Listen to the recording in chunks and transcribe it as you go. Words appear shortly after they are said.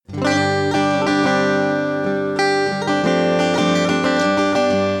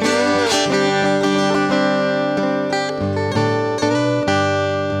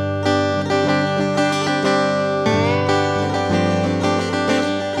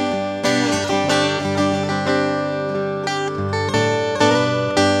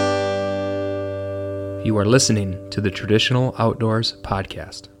are listening to the Traditional Outdoors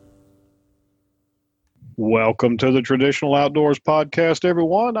Podcast. Welcome to the Traditional Outdoors Podcast,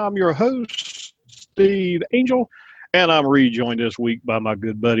 everyone. I'm your host, Steve Angel, and I'm rejoined this week by my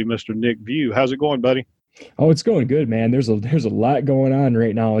good buddy, Mr. Nick View. How's it going, buddy? Oh, it's going good, man. There's a lot going on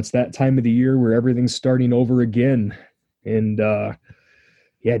right now. It's that time of the year where everything's starting over again. And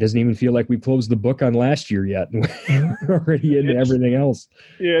it doesn't even feel like we closed the book on last year yet. We're already into everything else.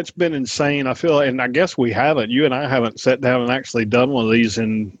 Yeah, it's been insane. I feel, and I guess we haven't. You and I haven't sat down and actually done one of these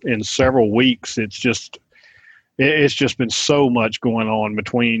in several weeks. It's just been so much going on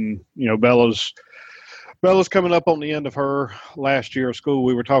between, Bella's coming up on the end of her last year of school.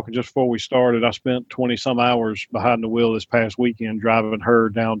 We were talking just before we started. I spent 20-some hours behind the wheel this past weekend driving her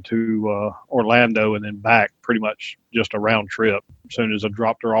down to Orlando and then back, pretty much just a round trip. As soon as I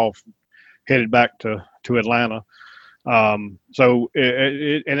dropped her off, headed back to Atlanta. So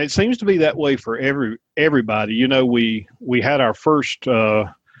it seems to be that way for everybody. We had our first,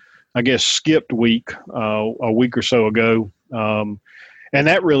 skipped week a week or so ago. And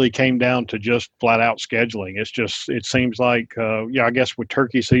that really came down to just flat out scheduling. It seems like, I guess with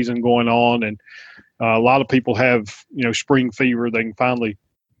turkey season going on and a lot of people have, spring fever, they can finally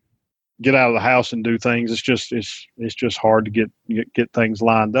get out of the house and do things. It's just hard to get things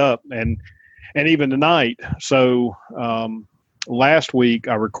lined up. And even tonight. So, last week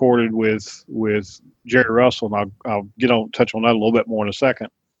I recorded with Jerry Russell, and I'll touch on that a little bit more in a second.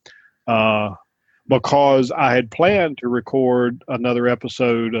 Because I had planned to record another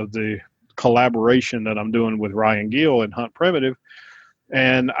episode of the collaboration that I'm doing with Ryan Gill and Hunt Primitive.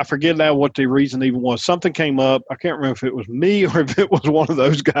 And I forget now what the reason even was. Something came up. I can't remember if it was me or if it was one of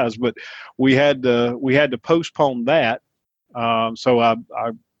those guys, but we had to postpone that. So I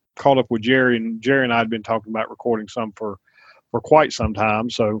caught up with Jerry, and Jerry and I had been talking about recording some for quite some time.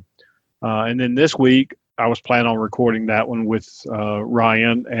 So, and then this week, I was planning on recording that one with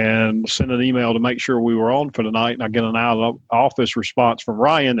Ryan and send an email to make sure we were on for tonight. And I get an out of office response from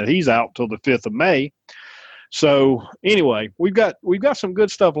Ryan that he's out till the 5th of May. So anyway, we've got some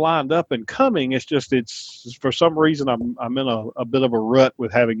good stuff lined up and coming. It's for some reason I'm in a bit of a rut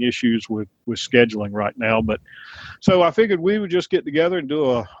with having issues with scheduling right now. But so I figured we would just get together and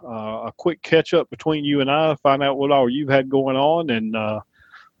do a quick catch up between you and I, find out what all you've had going on, and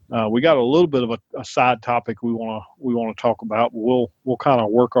we got a little bit of a side topic we want to talk about. We'll kind of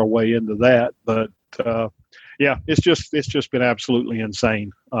work our way into that, but it's just been absolutely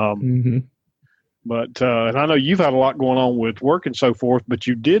insane. But and I know you've had a lot going on with work and so forth, but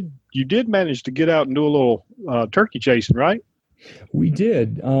you did manage to get out and do a little turkey chasing, right? We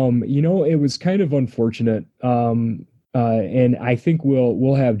did. It was kind of unfortunate. And I think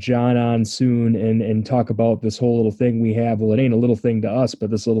we'll have John on soon and talk about this whole little thing we have. Well, it ain't a little thing to us,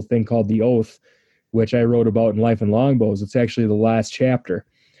 but this little thing called The Oath, which I wrote about in Life and Longbows. It's actually the last chapter.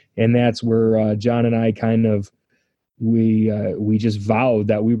 And that's where John and I we just vowed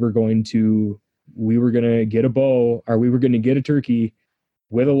that we were going to get a bow, or we were going to get a turkey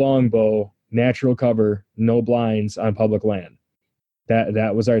with a longbow, natural cover, no blinds on public land.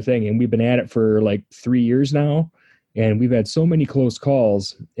 That was our thing. And we've been at it for like 3 years now. And we've had so many close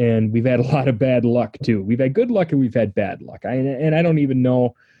calls, and we've had a lot of bad luck too. We've had good luck and we've had bad luck. And I don't even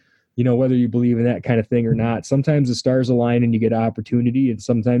know, whether you believe in that kind of thing or not. Sometimes the stars align and you get opportunity, and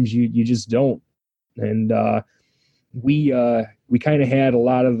sometimes you just don't. And we kind of had a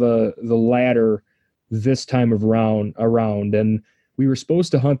lot of the latter this time around, and we were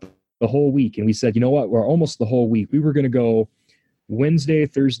supposed to hunt the whole week. And we said, you know what, we're almost the whole week. We were going to go Wednesday,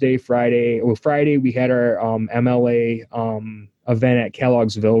 Thursday, Friday. Well, Friday we had our MLA event at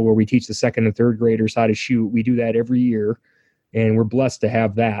Kellogg'sville, where we teach the second and third graders how to shoot. We do that every year, and we're blessed to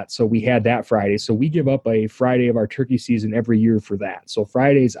have that. So we had that Friday. So we give up a Friday of our turkey season every year for that. So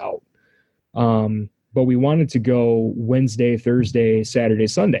Friday's out. But we wanted to go Wednesday, Thursday, Saturday,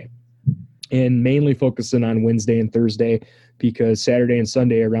 Sunday, and mainly focusing on Wednesday and Thursday, because Saturday and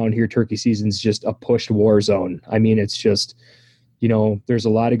Sunday around here, turkey season's just a pushed war zone. I mean, it's just, there's a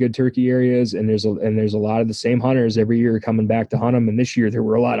lot of good turkey areas, and there's a lot of the same hunters every year coming back to hunt them. And this year there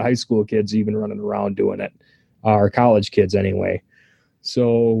were a lot of high school kids even running around doing it, or college kids anyway.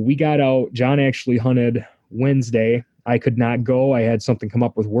 So we got out. John actually hunted Wednesday. I could not go. I had something come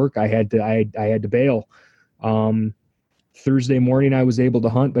up with work. I had to bail. Thursday morning I was able to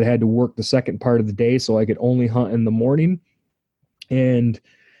hunt, but I had to work the second part of the day, so I could only hunt in the morning. And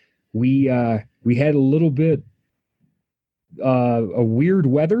we had a little bit a weird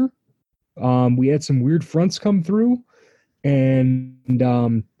weather. We had some weird fronts come through, and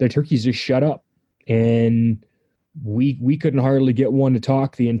the turkeys just shut up, and we couldn't hardly get one to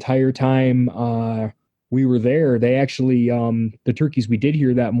talk the entire time we were there, they actually, the turkeys we did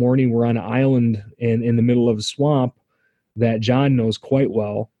hear that morning were on an island in the middle of a swamp that John knows quite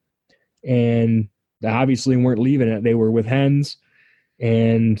well. And they obviously weren't leaving it. They were with hens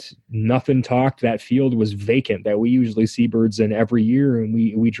and nothing talked. That field was vacant that we usually see birds in every year. And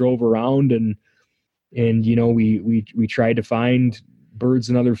we drove around and we tried to find birds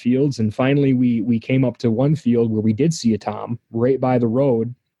in other fields. And finally we came up to one field where we did see a tom right by the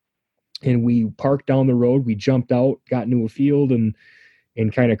road. And we parked down the road. We jumped out, got into a field and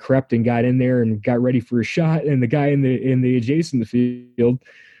kind of crept and got in there and got ready for a shot. And the guy in the adjacent field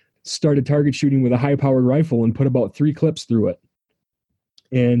started target shooting with a high powered rifle and put about 3 clips through it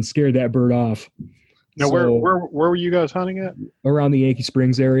and scared that bird off. Now, so, where were you guys hunting at? Around the Yankee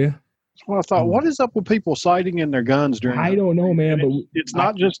Springs area. Well, I thought, what is up with people sighting in their guns during? I don't know, man, but it's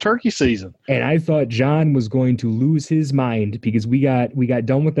not just turkey season. And I thought John was going to lose his mind because we got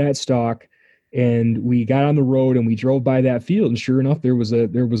done with that stalk, and we got on the road and we drove by that field, and sure enough, there was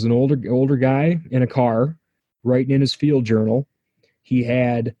an older guy in a car writing in his field journal. He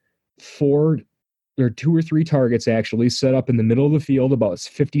had 2 or 3 targets actually set up in the middle of the field about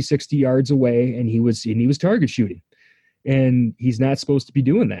 50, 60 yards away, and he was target shooting, and he's not supposed to be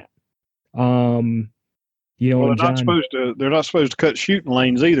doing that. They're not supposed to cut shooting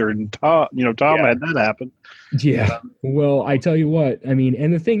lanes either. And Tom had that happen. Yeah. Well, I tell you what, I mean,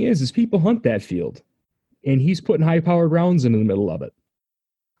 and the thing is people hunt that field and he's putting high powered rounds into the middle of it.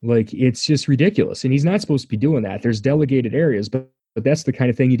 Like, it's just ridiculous. And he's not supposed to be doing that. There's delegated areas, but that's the kind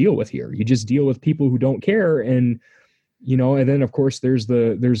of thing you deal with here. You just deal with people who don't care. And, and then of course there's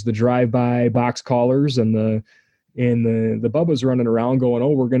the drive-by box callers and the Bubba's running around going, oh,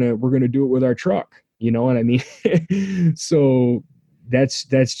 we're gonna do it with our truck, you know what I mean? So that's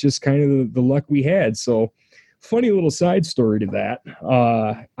just kind of the luck we had. So funny little side story to that.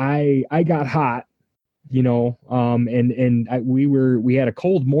 I got hot, we had a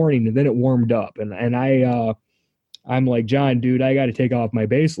cold morning and then it warmed up and I'm like, John, dude, I got to take off my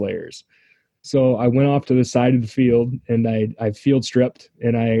base layers. So I went off to the side of the field and I field stripped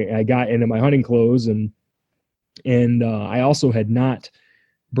and I got into my hunting clothes and I also had not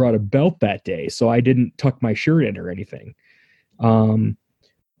brought a belt that day, so I didn't tuck my shirt in or anything.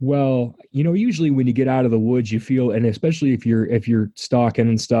 Usually when you get out of the woods, you feel, and especially if you're stalking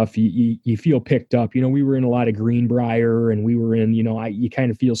and stuff, you feel picked up. We were in a lot of greenbrier, and we were in, you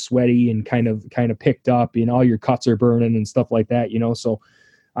kind of feel sweaty and kind of picked up. All your cuts are burning and stuff like that. So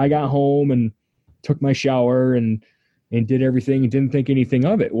I got home and took my shower and did everything and didn't think anything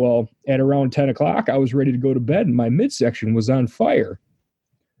of it. Well, at around 10 o'clock, I was ready to go to bed and my midsection was on fire.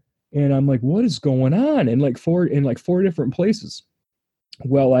 And I'm like, what is going on? And like four different places.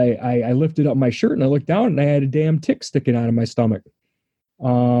 Well, I lifted up my shirt and I looked down and I had a damn tick sticking out of my stomach.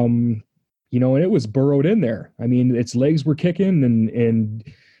 And it was burrowed in there. I mean, its legs were kicking and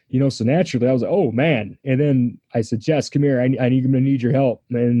so naturally I was like, oh man. And then I said, Jess, come here. I'm going to need your help.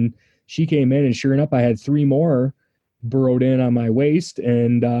 And she came in and sure enough, I had 3 more burrowed in on my waist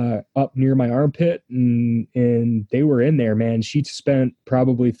and up near my armpit and they were in there, man. She spent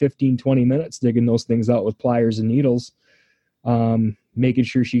probably 15-20 minutes digging those things out with pliers and needles, making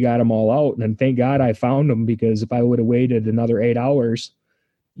sure she got them all out. And thank God I found them, because if I would have waited another 8 hours,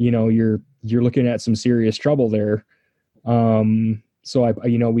 you're looking at some serious trouble there. So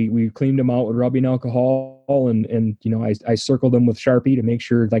we cleaned them out with rubbing alcohol and I circled them with Sharpie to make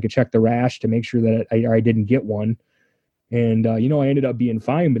sure I could check the rash to make sure that I didn't get one. And, I ended up being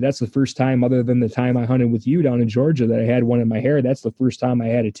fine, but that's the first time, other than the time I hunted with you down in Georgia, that I had one in my hair. That's the first time I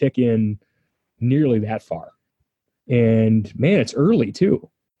had a tick in nearly that far. And man, it's early too.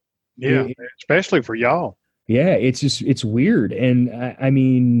 Yeah. Especially for y'all. Yeah. It's weird. And I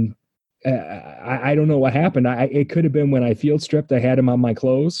don't know what happened. It could have been when I field stripped, I had them on my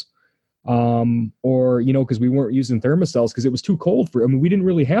clothes. Or, cause we weren't using thermocells cause it was too cold we didn't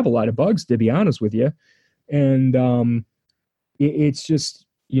really have a lot of bugs, to be honest with you. And, it's just,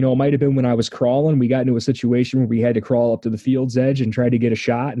 it might've been when I was crawling, we got into a situation where we had to crawl up to the field's edge and try to get a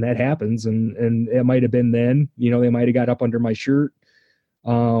shot, and that happens. And it might've been then, they might've got up under my shirt.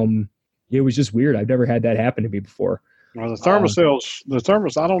 It was just weird. I've never had that happen to me before. Well, the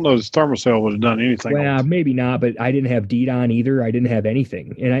thermocells, I don't know if the thermocell would have done anything. Well, maybe not, but I didn't have DEET on either. I didn't have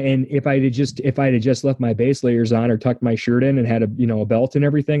anything. And if I had just left my base layers on or tucked my shirt in and had a belt and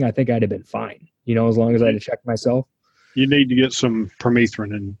everything, I think I'd have been fine, as long as I had checked myself. You need to get some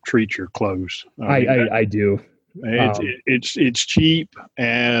permethrin and treat your clothes. I do. It's cheap,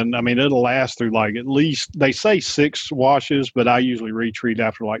 and it'll last through like at least, they say 6 washes, but I usually retreat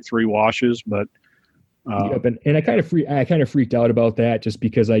after like 3 washes. But yep, and I kind of freaked out about that just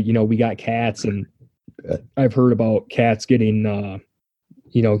because we got cats and I've heard about cats getting,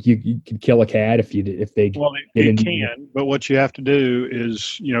 you could kill a cat if they Well, get it into can, but what you have to do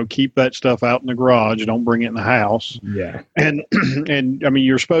is, keep that stuff out in the garage. Don't bring it in the house. Yeah. And and I mean,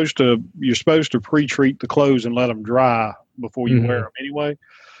 you're supposed to pre-treat the clothes and let them dry before you wear them anyway.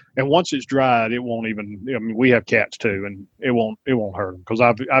 And once it's dried, it won't even. I mean, we have cats too, and it won't hurt them because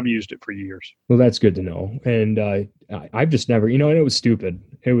I've used it for years. Well, that's good to know. And I've just never, and it was stupid.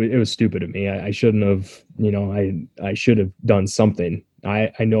 It was stupid of me. I shouldn't have, I should have done something.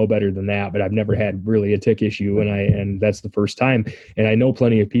 I know better than that, but I've never had really a tick issue, and that's the first time. And I know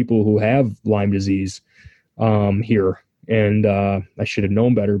plenty of people who have Lyme disease here, and I should have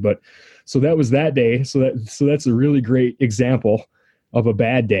known better. But so that was that day. So that's a really great example of a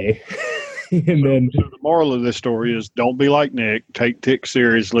bad day. And then so the moral of this story is don't be like Nick, take ticks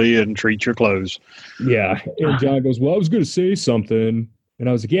seriously and treat your clothes. Yeah. And John goes, well, I was going to say something. And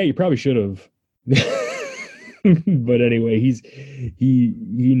I was like, yeah, you probably should have. But anyway, he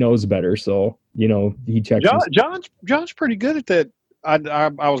knows better. So, he checks. John's pretty good at that. I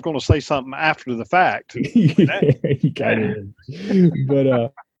was going to say something after the fact. He kind of is.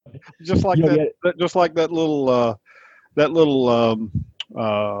 But, just like that little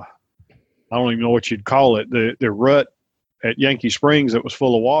I don't even know what you'd call it. The rut at Yankee Springs that was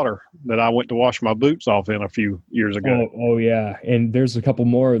full of water that I went to wash my boots off in a few years ago. Oh yeah. And there's a couple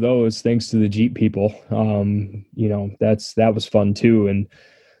more of those thanks to the Jeep people. That was fun too. And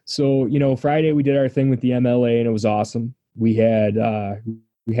so, Friday we did our thing with the MLA and it was awesome. We had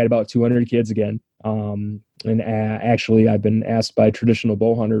about 200 kids again. And actually I've been asked by Traditional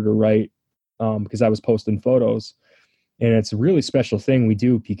Bowhunter to write, because I was posting photos. And it's a really special thing we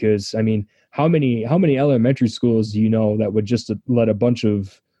do because, I mean, how many elementary schools do you know that would just let a bunch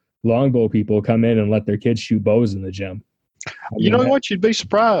of longbow people come in and let their kids shoot bows in the gym? What? You'd be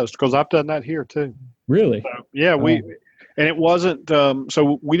surprised because I've done that here too. Really? So, yeah, and it wasn't,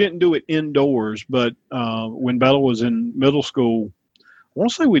 so we didn't do it indoors, but when Bella was in middle school, I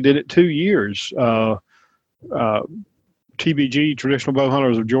want to say we did it 2 years. TBG, Traditional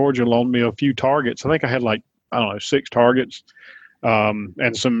Bowhunters of Georgia, loaned me a few targets. I think I had 6 targets,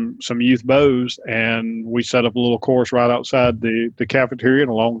 and some youth bows, and we set up a little course right outside the cafeteria in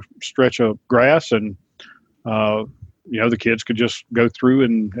a long stretch of grass, and the kids could just go through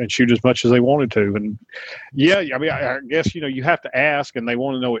and shoot as much as they wanted to. And yeah, I mean, I guess you have to ask, and they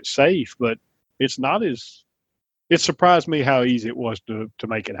want to know it's safe, but it's not as. It surprised me how easy it was to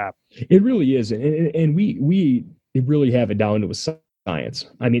make it happen. It really is, and we really have it down to a science.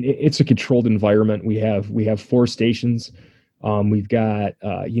 I mean, it's a controlled environment. We have 4 stations. We've got,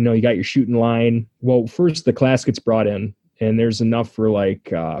 you got your shooting line. Well, first the class gets brought in and there's enough for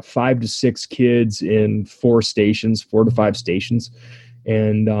 5 to 6 kids in 4 to 5 stations.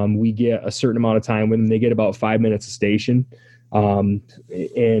 And we get a certain amount of time with them. They get about 5 minutes a station.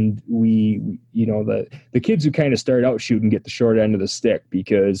 And we, the kids who kind of start out shooting get the short end of the stick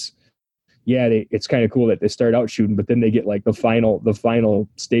because it's kind of cool that they start out shooting, but then they get the final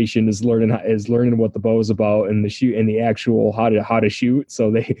station is learning what the bow is about and the shoot and the actual how to shoot.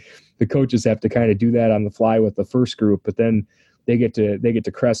 So the coaches have to kind of do that on the fly with the first group, but then they get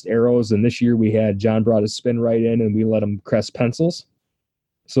to crest arrows. And this year we had John brought his spin right in and we let them crest pencils.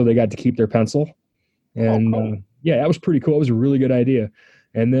 So they got to keep their pencil. And cool. That was pretty cool. It was a really good idea.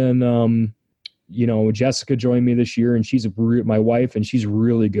 And then, Jessica joined me this year and she's my wife and she's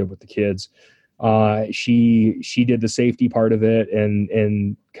really good with the kids. She did the safety part of it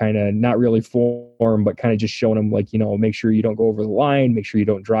and kind of not really form, but kind of just showing them make sure you don't go over the line, make sure you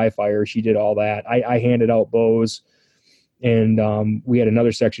don't dry fire. She did all that. I handed out bows and we had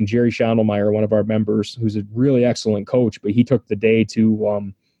another section, Jerry Schondelmeyer, one of our members who's a really excellent coach, but he took the day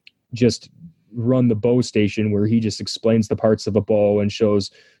to just run the bow station where he just explains the parts of a bow and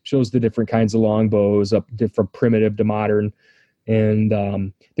shows the different kinds of long bows up from primitive to modern. And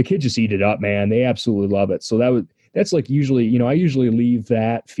the kids just eat it up, man. They absolutely love it. So that's usually, I usually leave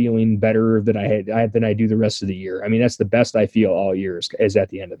that feeling better than I do the rest of the year. I mean, that's the best I feel all year is at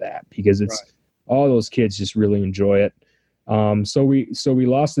the end of that because it's right. All those kids just really enjoy it. So we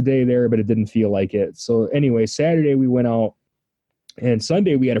lost the day there, but it didn't feel like it. So anyway, Saturday we went out. And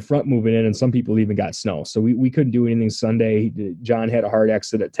Sunday we had a front moving in and some people even got snow. So we couldn't do anything Sunday. John had a hard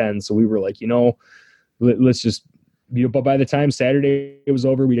exit at 10. So we were like, let's just, but by the time Saturday it was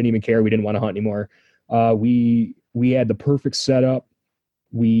over, we didn't even care. We didn't want to hunt anymore. We had the perfect setup.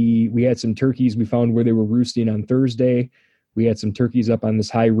 We had some turkeys. We found where they were roosting on Thursday. We had some turkeys up on this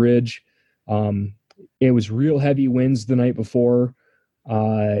high ridge. It was real heavy winds the night before.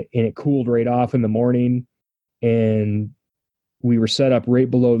 And it cooled right off in the morning. And we were set up right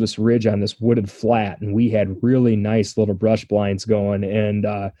below this ridge on this wooded flat, and we had really nice little brush blinds going.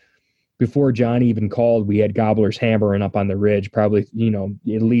 And before John even called, we had gobblers hammering up on the ridge, probably,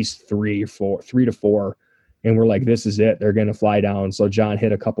 at least 3 to 4. And we're like, this is it. They're going to fly down. So John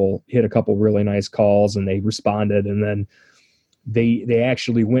hit a couple really nice calls, and they responded. And then they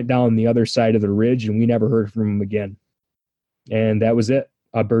actually went down the other side of the ridge, and we never heard from them again. And that was it.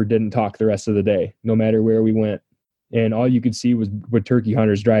 A bird didn't talk the rest of the day, no matter where we went. And all you could see was turkey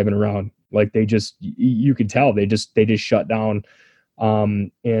hunters driving around. Like you could tell they just shut down.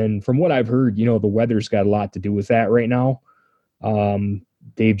 And from what I've heard, the weather's got a lot to do with that right now.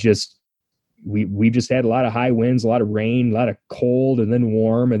 We've just had a lot of high winds, a lot of rain, a lot of cold, and then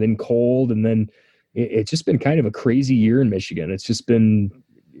warm, and then cold. And then it's just been kind of a crazy year in Michigan. It's just been,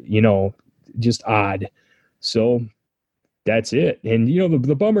 just odd. So that's it. And,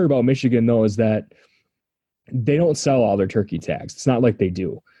 the bummer about Michigan, though, is that they don't sell all their turkey tags. It's not like they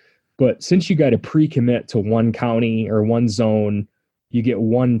do. But since you got to pre-commit to one county or one zone, you get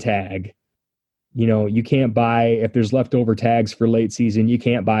one tag. You can't buy, if there's leftover tags for late season, you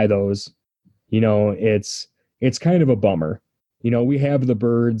can't buy those. It's kind of a bummer. We have the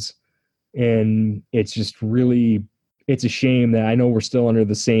birds, and it's just really, it's a shame that I know we're still under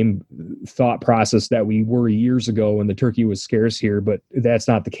the same thought process that we were years ago when the turkey was scarce here, but that's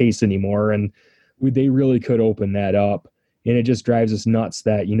not the case anymore. And they really could open that up. And it just drives us nuts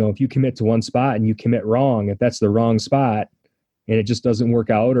that, if you commit to one spot and you commit wrong, if that's the wrong spot and it just doesn't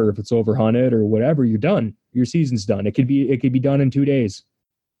work out, or if it's overhunted or whatever, you're done. Your season's done. It could be done in 2 days.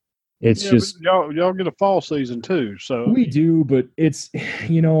 It's just y'all get a fall season too. So we do, but it's,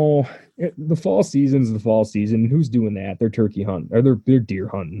 the fall season's the fall season. Who's doing that? They're turkey hunting, or they're deer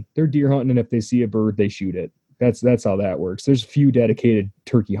hunting. They're deer hunting, and if they see a bird, they shoot it. That's how that works. There's a few dedicated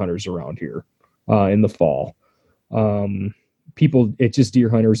turkey hunters around here in the fall. It's just deer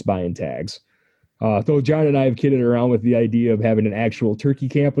hunters buying tags. Though John and I have kidded around with the idea of having an actual turkey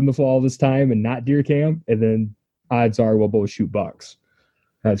camp in the fall this time and not deer camp, and then odds are we'll both shoot bucks.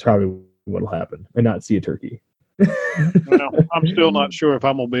 That's probably what'll happen, and not see a turkey. Well, I'm still not sure if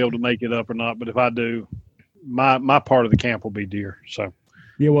I'm gonna be able to make it up or not, but if I do, my part of the camp will be deer. So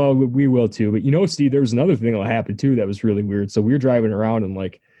yeah, well, we will too. But Steve, there was another thing that happened too that was really weird. So we were driving around, and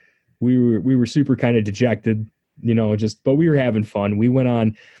like we were super kind of dejected, but we were having fun. We went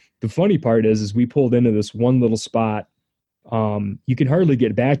on. The funny part is we pulled into this one little spot. You can hardly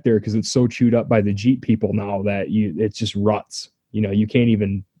get back there because it's so chewed up by the Jeep people now that it's just ruts. You can't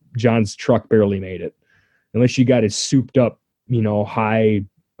even. John's truck barely made it, unless you got it souped up, high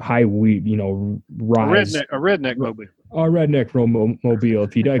wheat, rise. A redneck mobile. A redneck mobile.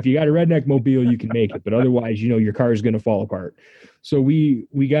 If you got a redneck mobile, you can make it, but otherwise, your car is going to fall apart. So we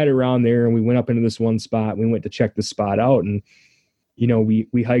got around there, and we went up into this one spot. We went to check the spot out, and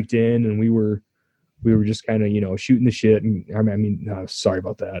we hiked in, and we were just kind of shooting the shit. And sorry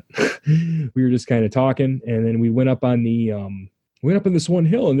about that. We were just kind of talking, and then we went up on this one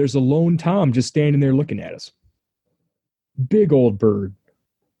hill, and there's a lone tom just standing there looking at us. Big old bird.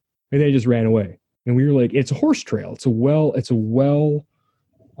 And they just ran away. And we were like, it's a horse trail. It's a well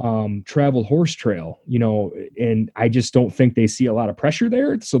traveled horse trail, and I just don't think they see a lot of pressure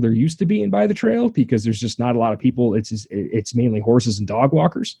there. So they're used to being by the trail because there's just not a lot of people. It's mainly horses and dog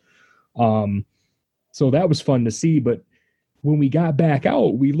walkers. So that was fun to see. But when we got back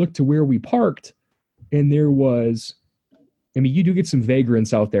out, we looked to where we parked, and there was, you do get some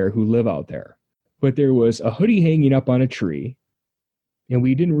vagrants out there who live out there, but there was a hoodie hanging up on a tree. And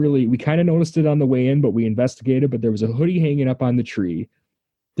we kind of noticed it on the way in, but we investigated, but there was a hoodie hanging up on the tree.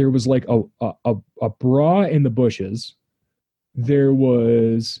 There was like a bra in the bushes. There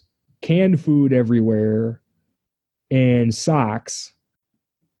was canned food everywhere and socks.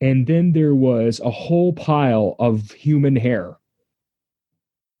 And then there was a whole pile of human hair.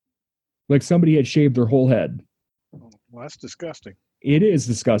 Like somebody had shaved their whole head. Well, that's disgusting. It is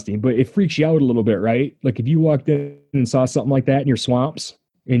disgusting, but it freaks you out a little bit, right? Like if you walked in and saw something like that in your swamps,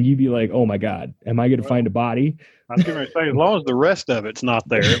 and you'd be like, oh my God, am I going to find a body? I was going to say, as long as the rest of it's not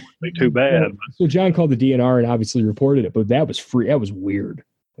there, it wouldn't be too bad. So John called the DNR and obviously reported it, but that was free. That was weird.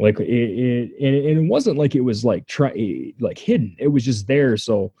 Like it wasn't like it was like hidden. It was just there.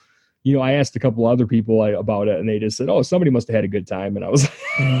 So, I asked a couple other people about it, and they just said, "Oh, somebody must have had a good time." And I was,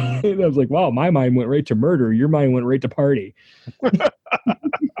 like, "Wow, my mind went right to murder. Your mind went right to party."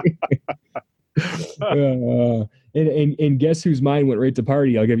 And guess whose mind went right to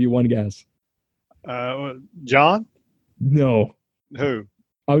party? I'll give you one guess. John? No. Who?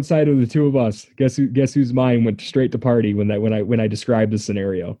 Outside of the two of us, guess whose mind went straight to party when I described the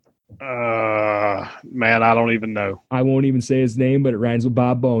scenario? Man, I don't even know. I won't even say his name, but it rhymes with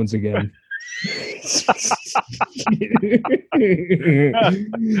Bob Bones again. So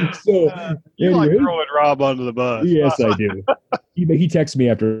you like throwing Rob under the bus. Yes, I do. He texted me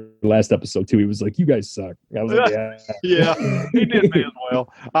after the last episode too. He was like, "You guys suck." I was like, "Yeah, yeah." He did me as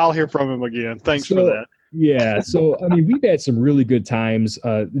well. I'll hear from him again. Thanks for that. Yeah. So I mean, we've had some really good times,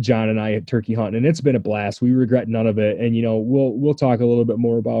 John and I, at turkey hunting, and it's been a blast. We regret none of it. And we'll talk a little bit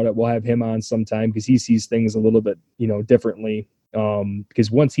more about it. We'll have him on sometime because he sees things a little bit differently.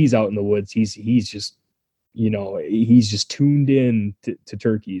 Because once he's out in the woods, he's just he's just tuned in to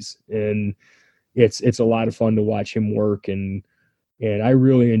turkeys, and it's a lot of fun to watch him work, and I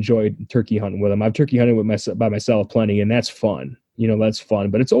really enjoyed turkey hunting with him. I've turkey hunted by myself plenty, and that's fun. That's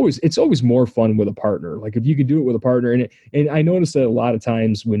fun, but it's always more fun with a partner. Like if you can do it with a partner, and I notice that a lot of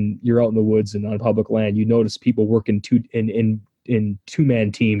times when you're out in the woods and on public land, you notice people working in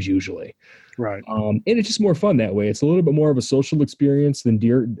two-man teams usually. Right. And it's just more fun that way. It's a little bit more of a social experience than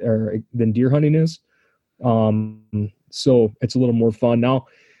deer hunting is. So it's a little more fun. Now,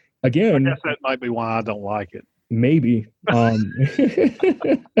 again, I guess that might be why I don't like it. Maybe.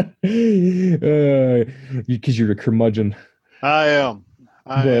 Because you're a curmudgeon. I am.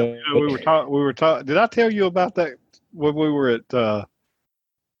 We were talking. Did I tell you about that when we were at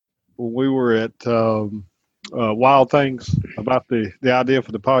Wild Things, about the idea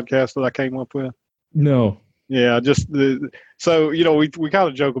for the podcast that I came up with? No. Yeah, so we kind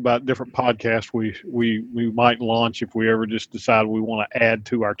of joke about different podcasts we might launch if we ever just decide we want to add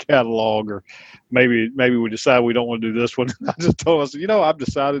to our catalog, or maybe we decide we don't want to do this one. I just told us, I've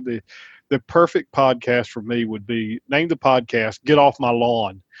decided the perfect podcast for me would be, name the podcast "Get Off My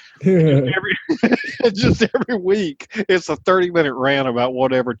Lawn." Just every week, it's a 30-minute rant about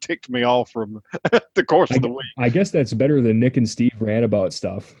whatever ticked me off from the course of the week. I guess that's better than Nick and Steve rant about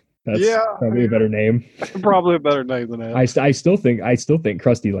stuff. That's probably a better name. Probably a better name than that. I still think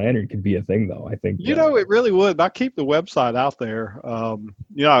Krusty Lantern could be a thing, though. I think it really would. I keep the website out there.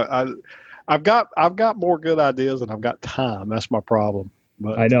 I've got more good ideas than I've got time. That's my problem.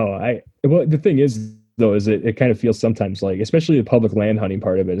 But I know. Well, the thing is, though, is it kind of feels sometimes like, especially the public land hunting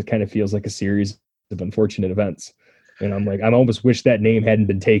part of it, it kind of feels like a series of unfortunate events. And I'm like, I almost wish that name hadn't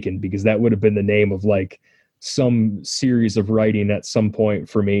been taken, because that would have been the name of like some series of writing at some point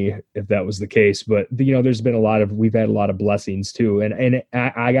for me, if that was the case. But we've had a lot of blessings too. And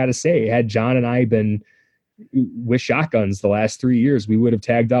I got to say, had John and I been with shotguns the last 3 years, we would have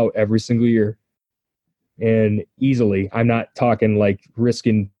tagged out every single year. And easily. I'm not talking like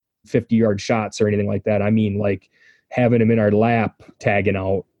risking 50-yard shots or anything like that. I mean, like having them in our lap, tagging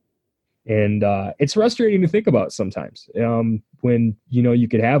out. And it's frustrating to think about sometimes, when, you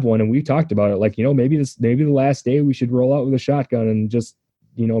could have one, and we've talked about it, like, maybe the last day we should roll out with a shotgun and just,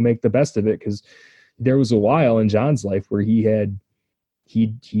 make the best of it. Cause there was a while in John's life where he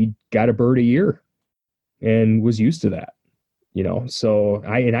got a bird a year and was used to that, so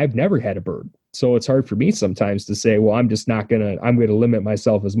I've never had a bird. So it's hard for me sometimes to say, well, I'm going to limit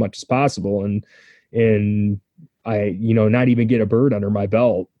myself as much as possible. And I, not even get a bird under my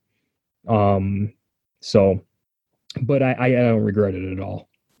belt. But I don't regret it at all.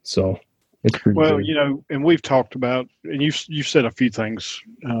 So it's pretty good. And we've talked about, and you've said a few things,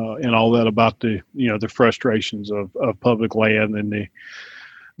 and all that about the frustrations of public land and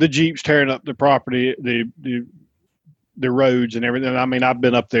the Jeeps tearing up the property, the roads and everything. I mean, I've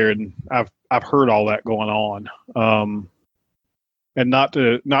been up there and I've heard all that going on. And not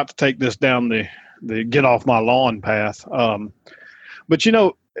to take this down the get off my lawn path. But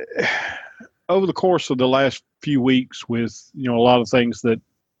over the course of the last few weeks, with a lot of things that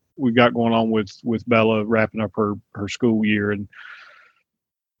we've got going on with Bella wrapping up her school year, and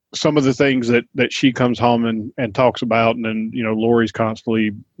some of the things that she comes home and talks about, and then Lori's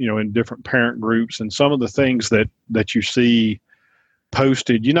constantly in different parent groups, and some of the things that you see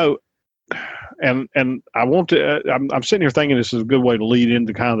posted, and I want to I'm sitting here thinking this is a good way to lead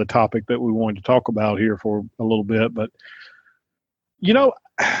into kind of the topic that we wanted to talk about here for a little bit. But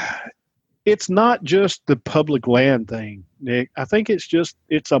it's not just the public land thing, Nick. I think it's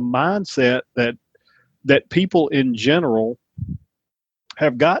a mindset that people in general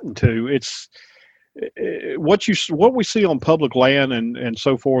have gotten to. It's what we see on public land and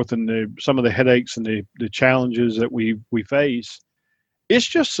so forth, and some of the headaches and the challenges that we face. It's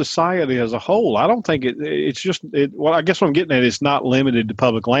just society as a whole. I don't think it's just well, I guess what I'm getting at, it's not limited to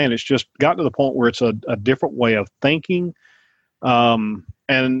public land. It's just gotten to the point where it's a different way of thinking.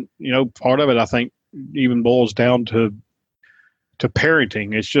 And part of it, I think, even boils down to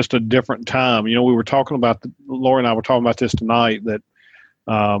parenting. It's just a different time. We were talking about, Lori and I were talking about this tonight, that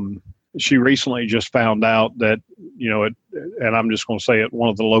she recently just found out that, and I'm just going to say at one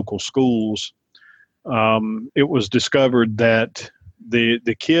of the local schools, it was discovered that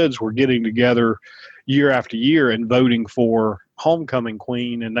the kids were getting together year after year and voting for homecoming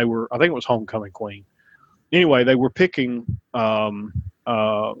queen, and I think it was homecoming queen. Anyway, they were picking a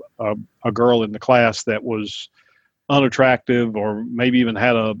girl in the class that was unattractive or maybe even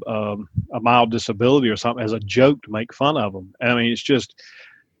had a mild disability or something as a joke to make fun of them. I mean,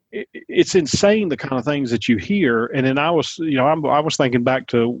 it's insane, the kind of things that you hear. And then I was thinking back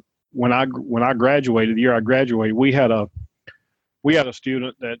to when I graduated, the year I graduated, we had a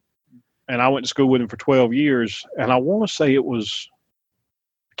student that, and I went to school with him for 12 years. And I want to say I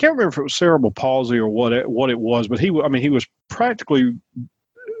can't remember if it was cerebral palsy or what it was, but he was practically,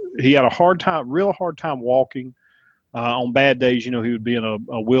 he had real hard time walking. On bad days, he would be in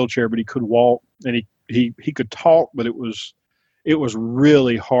a wheelchair, but he could walk, and he could talk, but it was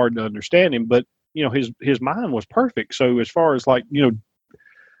really hard to understand him. But his mind was perfect. So as far as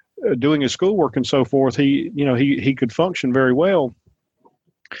doing his schoolwork and so forth, he could function very well.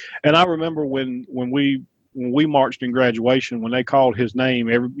 And I remember when we marched in graduation, when they called his name,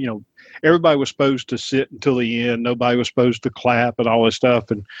 everybody was supposed to sit until the end. Nobody was supposed to clap and all this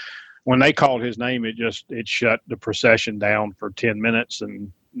stuff. And when they called his name, it shut the procession down for 10 minutes,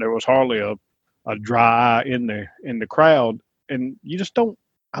 and there was hardly a dry eye in the crowd. And you just don't,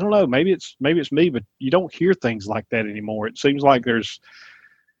 I don't know, maybe it's me, but you don't hear things like that anymore. It seems like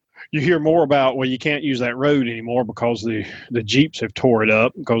you hear more about, well, you can't use that road anymore because the Jeeps have tore it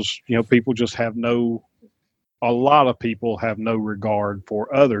up, because people just a lot of people have no regard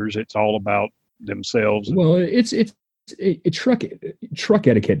for others. It's all about themselves. Well, truck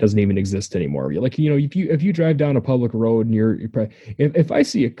etiquette doesn't even exist anymore. Like, if you drive down a public road and you're if I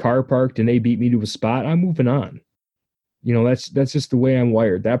see a car parked and they beat me to a spot, I'm moving on. That's just the way I'm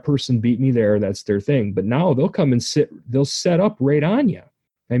wired. That person beat me there. That's their thing. But now they'll come and they'll set up right on you.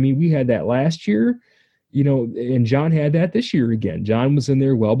 I mean, we had that last year, and John had that this year again. John was in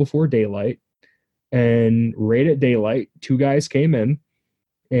there well before daylight, and right at daylight, two guys came in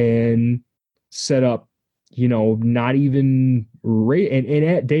and set up, not even right. And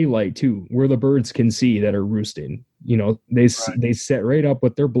at daylight too, where the birds can see that are roosting, they set right up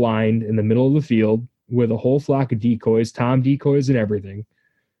with their blind in the middle of the field with a whole flock of decoys, Tom decoys and everything.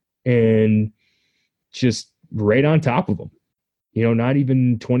 And just right on top of them, not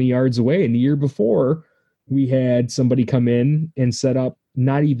even 20 yards away. And the year before, we had somebody come in and set up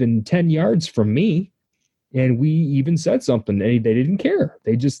not even 10 yards from me. And we even said something. They didn't care.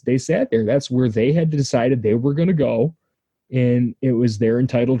 They sat there. That's where they had decided they were going to go. And it was their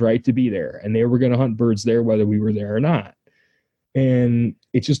entitled right to be there. And they were going to hunt birds there, whether we were there or not. And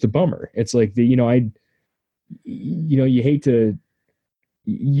it's just a bummer. It's like you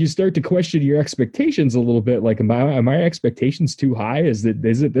start to question your expectations a little bit. Like, are my expectations too high? Is it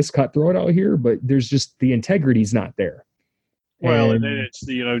this cutthroat out here? But there's just, the integrity's not there. Well, and then it's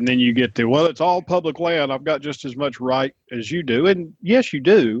and then you get to, well, it's all public land. I've got just as much right as you do. And yes, you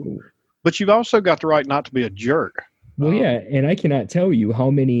do, but you've also got the right not to be a jerk. Well, yeah. And I cannot tell you how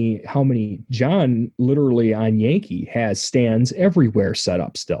many John literally on Yankee has stands everywhere set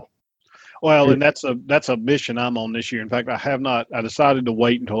up still. Well, and that's a mission I'm on this year. In fact, I decided to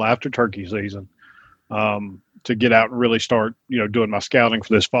wait until after turkey season to get out and really start, doing my scouting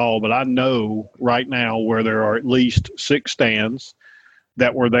for this fall. But I know right now where there are at least 6 stands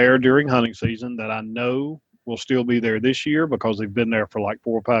that were there during hunting season that I know will still be there this year because they've been there for like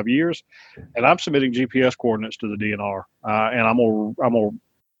 4 or 5 years. And I'm submitting GPS coordinates to the DNR, and I'm gonna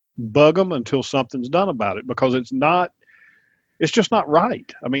bug them until something's done about it, because it's just not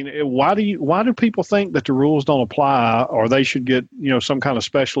right. I mean, why do people think that the rules don't apply, or they should get, some kind of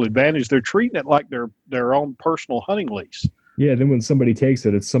special advantage? They're treating it like their own personal hunting lease. Yeah. Then when somebody takes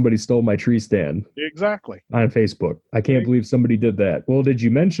it, it's somebody stole my tree stand. Exactly. On Facebook. I can't believe somebody did that. Well, did you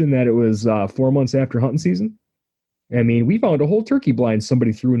mention that it was 4 months after hunting season? I mean, we found a whole turkey blind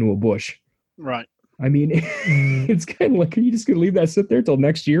somebody threw into a bush. Right. I mean, it's kind of like, are you just going to leave that sit there till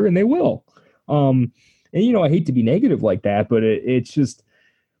next year? And they will. And, I hate to be negative like that, but it's just,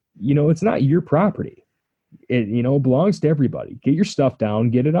 it's not your property. It, belongs to everybody. Get your stuff down,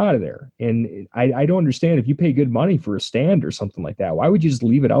 get it out of there. And I don't understand, if you pay good money for a stand or something like that, why would you just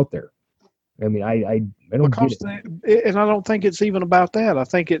leave it out there? I mean, I don't get it. And I don't think it's even about that. I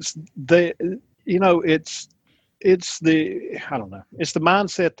think it's it's the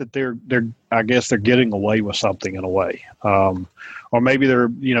mindset that they're getting away with something in a way. Or maybe they're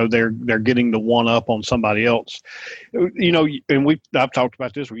getting the one up on somebody else. And I've talked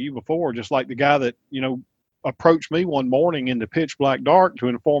about this with you before, just like the guy that, approached me one morning in the pitch black dark to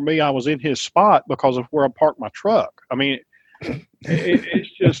inform me I was in his spot because of where I parked my truck. I mean, it's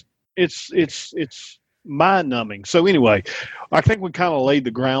just it's mind numbing. So anyway, I think we kind of laid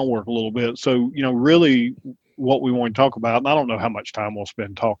the groundwork a little bit. So really what we want to talk about, and I don't know how much time we'll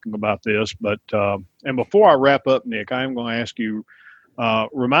spend talking about this, but and before I wrap up, Nick, I am going to ask you,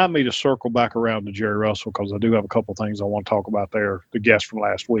 remind me to circle back around to Jerry Russell, because I do have a couple of things I want to talk about there, the guest from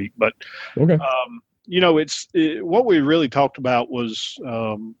last week. But okay. What we really talked about was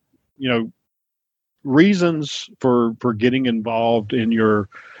reasons for getting involved in your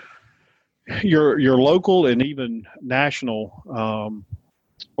local and even national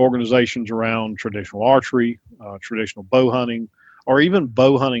organizations around traditional archery, traditional bow hunting, or even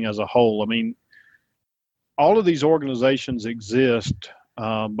bow hunting as a whole. I mean, all of these organizations exist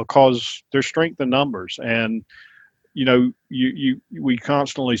because there's strength in numbers. And we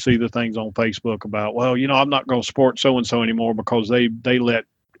constantly see the things on Facebook about, well, I'm not going to support so and so anymore because they let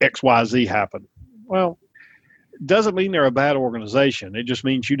XYZ happen. Well, it doesn't mean they're a bad organization. It just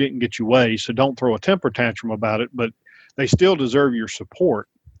means you didn't get your way. So don't throw a temper tantrum about it, but they still deserve your support.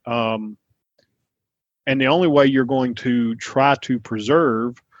 And the only way you're going to try to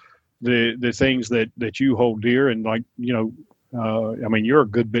preserve the things that you hold dear, and I mean, you're a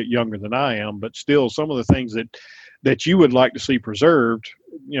good bit younger than I am, but still some of the things that you would like to see preserved,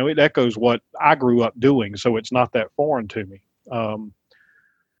 it echoes what I grew up doing. So it's not that foreign to me.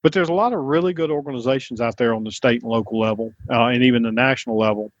 But there's a lot of really good organizations out there on the state and local level, and even the national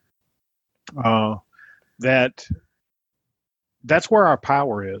level, that's where our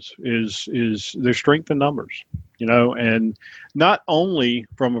power is their strength in numbers, and not only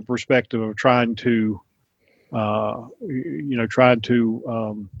from a perspective of trying to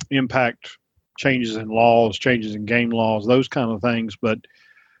impact changes in laws, changes in game laws, those kind of things, but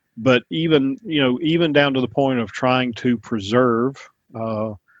even down to the point of trying to preserve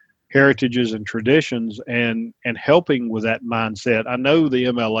heritages and traditions and helping with that mindset. I know the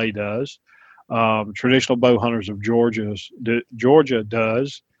MLA does. Traditional Bow Hunters of Georgia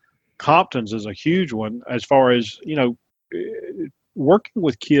does. Compton's is a huge one as far as, working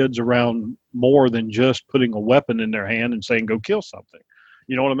with kids around more than just putting a weapon in their hand and saying, go kill something.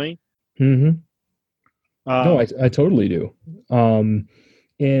 You know what I mean? Mm-hmm. No, I totally do.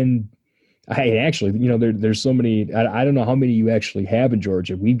 And I actually, there's so many, I don't know how many you actually have in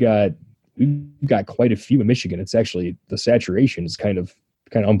Georgia. We've got quite a few in Michigan. It's actually, the saturation is kind of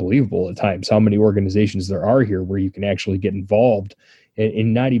unbelievable at times, how many organizations there are here where you can actually get involved,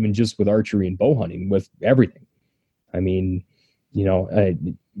 and not even just with archery and bow hunting, with everything. I mean,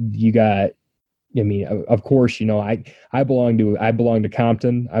 of course, I belong to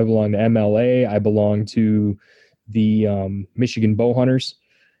Compton. I belong to MLA. I belong to the Michigan Bow Hunters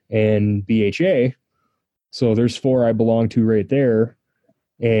and BHA. So there's 4 I belong to right there.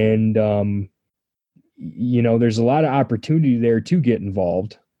 And, there's a lot of opportunity there to get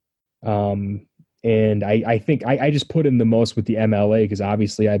involved. And I think I just put in the most with the MLA, because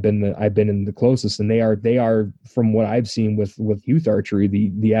obviously I've been in the closest, and they are from what I've seen with youth archery,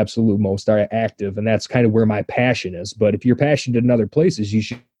 the absolute most are active. And that's kind of where my passion is. But if you're passionate in other places, you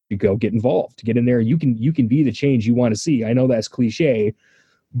should go get involved, get in there. You can be the change you want to see. I know that's cliche,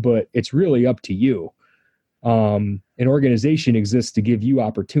 but it's really up to you. An organization exists to give you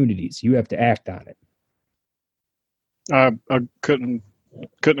opportunities. You have to act on it. I couldn't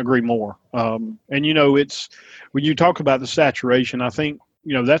agree more. And it's, when you talk about the saturation, I think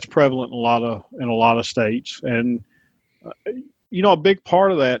that's prevalent in a lot of states, and a big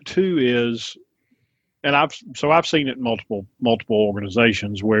part of that too is, and I've seen it in multiple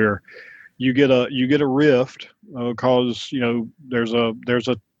organizations where you get a rift because there's a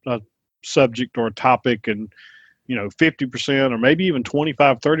subject or a topic, and 50% or maybe even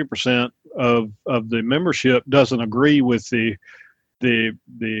 25-30% of the membership doesn't agree with the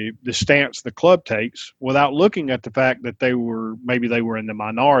stance the club takes, without looking at the fact that they were in the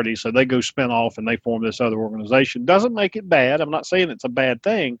minority. So they go spin off and they form this other organization. Doesn't make it bad. I'm not saying it's a bad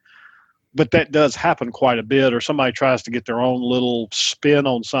thing, but that does happen quite a bit. Or somebody tries to get their own little spin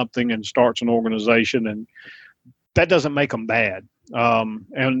on something and starts an organization, and that doesn't make them bad.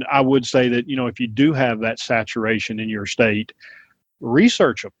 And I would say that, if you do have that saturation in your state,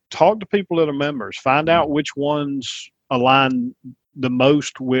 research them, talk to people that are members, find out which ones align the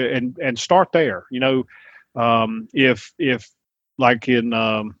most with, and start there. If like in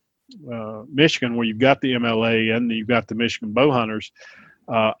Michigan, where you've got the MLA and you've got the Michigan Bow Hunters,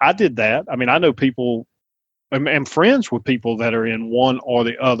 I did that. I mean, I know people, I'm friends with people that are in one or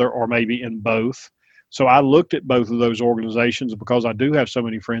the other, or maybe in both. So I looked at both of those organizations because I do have so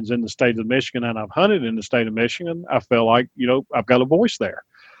many friends in the state of Michigan and I've hunted in the state of Michigan. I felt like, I've got a voice there.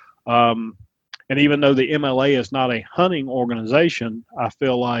 And even though the MLA is not a hunting organization, I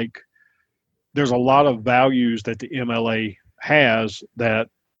feel like there's a lot of values that the MLA has that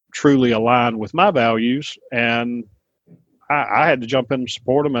truly align with my values. And I had to jump in and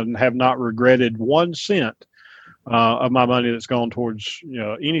support them and have not regretted 1 cent of my money that's gone towards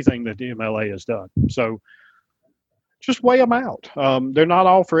anything that the MLA has done. So just weigh them out. They're not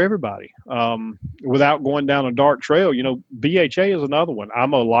all for everybody. Without going down a dark trail, BHA is another one.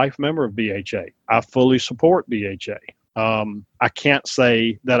 I'm a life member of BHA. I fully support BHA. I can't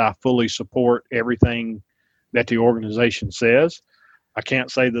say that I fully support everything that the organization says. I can't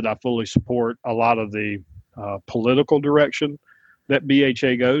say that I fully support a lot of the political direction that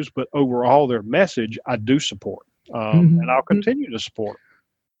BHA goes, but overall their message I do support. And I'll continue to support.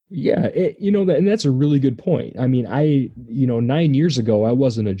 Yeah, and that's a really good point. I mean, 9 years ago, I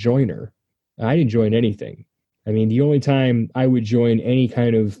wasn't a joiner. I didn't join anything. I mean, the only time I would join any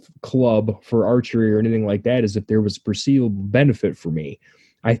kind of club for archery or anything like that is if there was perceivable benefit for me.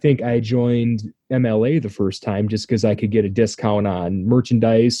 I think I joined MLA the first time just because I could get a discount on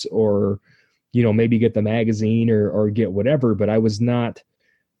merchandise or, maybe get the magazine or get whatever. But I was not,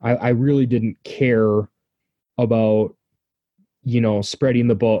 I really didn't care about, spreading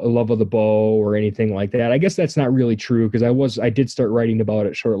the love of the bow or anything like that. I guess that's not really true because I did start writing about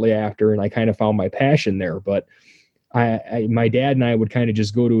it shortly after and I kind of found my passion there. But my dad and I would kind of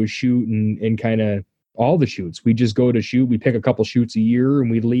just go to a shoot and kind of all the shoots. We just go to shoot. We pick a couple shoots a year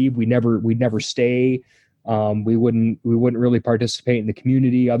and we'd leave. We'd never stay. We wouldn't really participate in the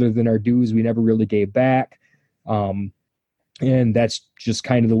community other than our dues. We never really gave back. And that's just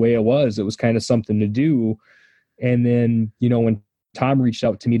kind of the way it was. It was kind of something to do. And then, when Tom reached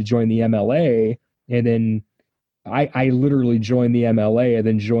out to me to join the MLA, and then I literally joined the MLA and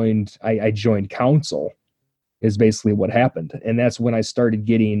then I joined council is basically what happened. And that's when I started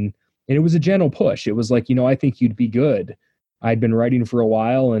getting, and it was a gentle push. It was like, I think you'd be good. I'd been writing for a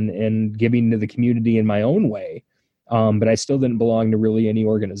while and giving to the community in my own way. But I still didn't belong to really any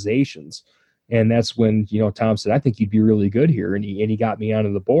organizations. And that's when, Tom said, I think you'd be really good here. And he got me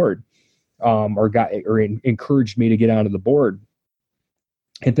onto the board. Encouraged me to get onto the board.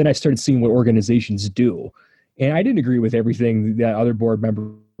 And then I started seeing what organizations do. And I didn't agree with everything that other board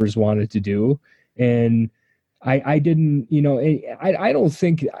members wanted to do. And I didn't,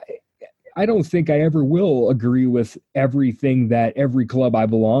 I don't think I ever will agree with everything that every club I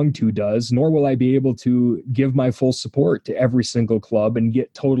belong to does, nor will I be able to give my full support to every single club and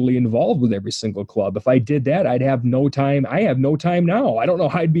get totally involved with every single club. If I did that, I'd have no time. I have no time now. I don't know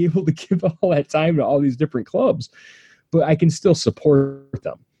how I'd be able to give all that time to all these different clubs, but I can still support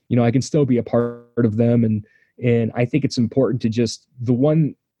them. I can still be a part of them. And I think it's important to just the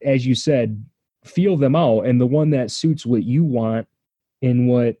one, as you said, feel them out, and the one that suits what you want and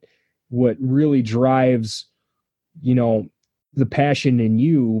what really drives, the passion in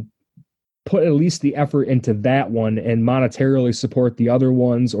you, put at least the effort into that one and monetarily support the other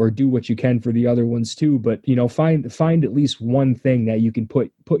ones or do what you can for the other ones too. But, find at least one thing that you can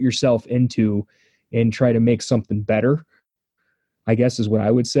put yourself into and try to make something better, I guess is what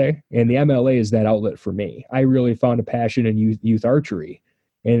I would say. And the MLA is that outlet for me. I really found a passion in youth archery.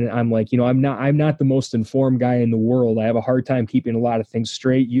 And I'm like, I'm not the most informed guy in the world. I have a hard time keeping a lot of things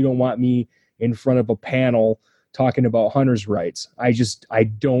straight. You don't want me in front of a panel talking about hunters' rights. I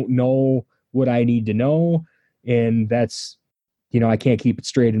don't know what I need to know. And that's, I can't keep it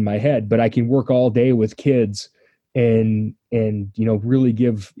straight in my head, but I can work all day with kids and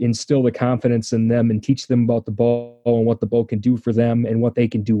really instill the confidence in them and teach them about the bow and what the bow can do for them and what they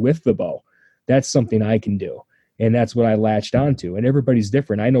can do with the bow. That's something I can do. And that's what I latched onto. And everybody's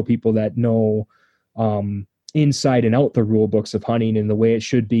different. I know people that know inside and out the rule books of hunting and the way it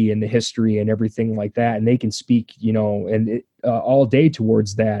should be and the history and everything like that. And they can speak, all day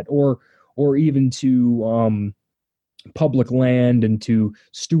towards that, or even to public land and to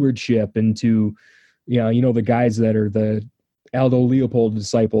stewardship and to, the guys that are the Aldo Leopold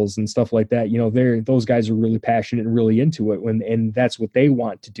disciples and stuff like that. Those guys are really passionate and really into it and that's what they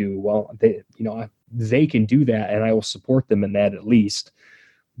want to do. Well, they can do that and I will support them in that at least.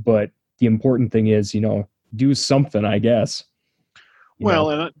 But the important thing is, do something, I guess.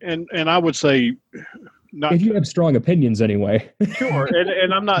 Well, and I would say, not if you have strong opinions anyway. Sure.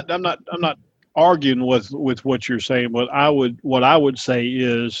 And I'm not arguing with what you're saying, but what I would say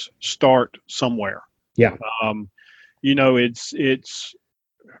is start somewhere. Yeah. It's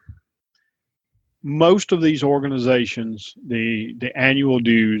most of these organizations, the annual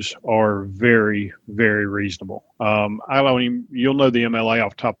dues are very, very reasonable. I don't even, you'll know the MLA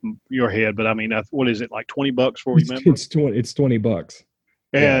off the top of your head, but I mean, what is it, like $20 for a member? It's $20.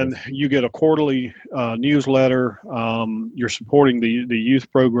 And you get a quarterly newsletter. You're supporting the youth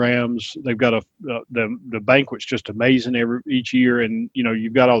programs. They've got the banquet's just amazing each year, and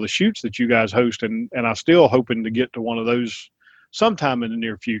you've got all the shoots that you guys host, and I'm still hoping to get to one of those sometime in the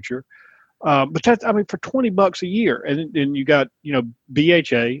near future. But that's, I mean, for $20 a year, and you got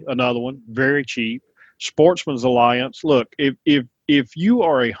BHA, another one, very cheap. Sportsman's Alliance. Look, if you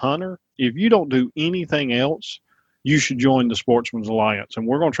are a hunter, if you don't do anything else, you should join the Sportsman's Alliance. And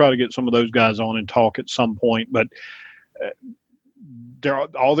we're going to try to get some of those guys on and talk at some point. But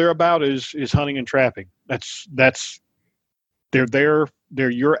all they're about is hunting and trapping. They're there.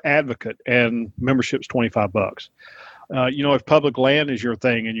 They're your advocate, and membership's $25. If public land is your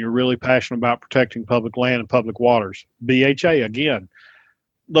thing and you're really passionate about protecting public land and public waters, BHA again.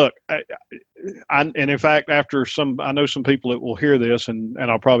 Look, and in fact, I know some people that will hear this, and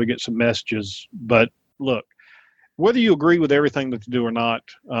I'll probably get some messages. But look, whether you agree with everything that they do or not,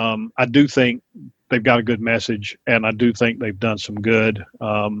 I do think they've got a good message, and I do think they've done some good.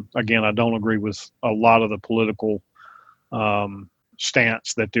 Again, I don't agree with a lot of the political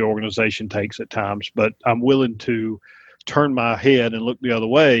stance that the organization takes at times, but I'm willing to turn my head and look the other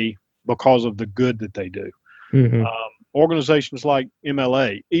way because of the good that they do. Mm-hmm. Organizations like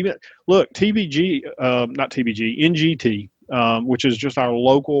MLA, even look, NGT, which is just our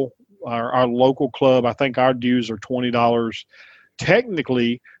local club. I think our dues are $20.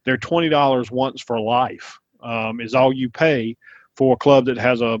 Technically, they're $20 once for life, is all you pay for a club that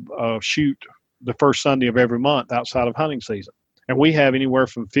has a shoot the first Sunday of every month outside of hunting season. And we have anywhere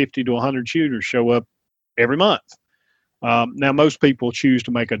from 50 to 100 shooters show up every month. Now, most people choose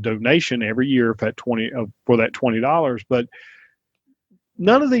to make a donation every year for that $20, but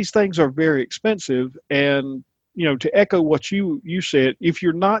none of these things are very expensive. And to echo what you said, if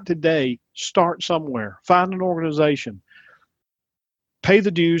you're not today, start somewhere, find an organization, pay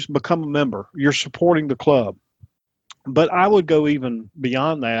the dues, become a member. You're supporting the club. But I would go even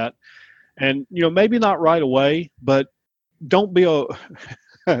beyond that, and maybe not right away, but don't be a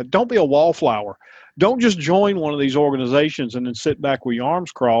wallflower. Don't just join one of these organizations and then sit back with your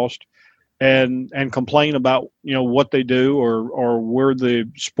arms crossed and complain about what they do or where the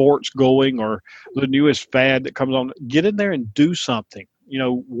sport's going or the newest fad that comes on. Get in there and do something.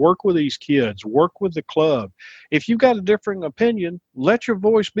 Work with these kids, work with the club. If you've got a differing opinion, let your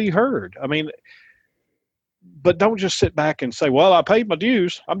voice be heard. I mean, but don't just sit back and say, well, I paid my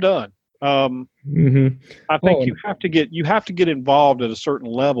dues, I'm done. I think you have to get involved at a certain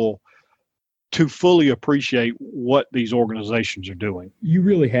level to fully appreciate what these organizations are doing. You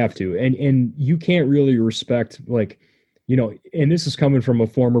really have to. And you can't really respect, and this is coming from a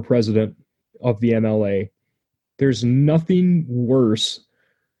former president of the MLA. There's nothing worse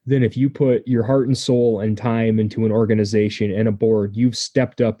than if you put your heart and soul and time into an organization and a board, you've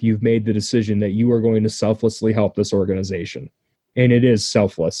stepped up, you've made the decision that you are going to selflessly help this organization. And it is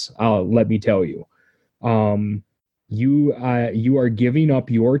selfless. Let me tell you. You are giving up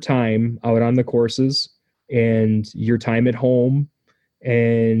your time out on the courses and your time at home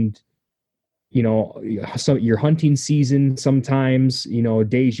and, your hunting season sometimes,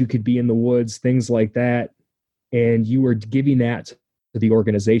 days you could be in the woods, things like that. And you are giving that to the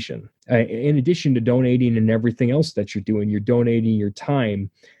organization. In addition to donating and everything else that you're doing, you're donating your time.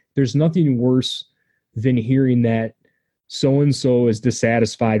 There's nothing worse than hearing that so-and-so is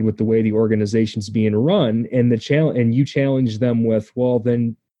dissatisfied with the way the organization's being run, and you challenge them with, well,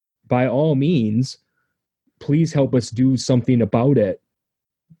 then by all means, please help us do something about it.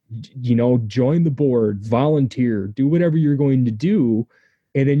 Join the board, volunteer, do whatever you're going to do,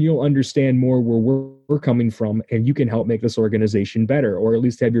 and then you'll understand more where we're coming from, and you can help make this organization better, or at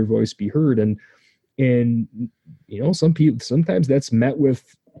least have your voice be heard. And some people, sometimes that's met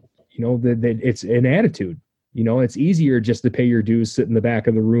with, that it's an attitude. It's easier just to pay your dues, sit in the back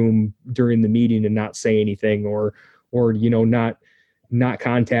of the room during the meeting and not say anything, or not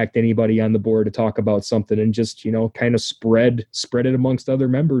contact anybody on the board to talk about something, and just, kind of spread it amongst other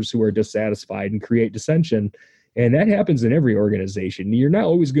members who are dissatisfied and create dissension. And that happens in every organization. You're not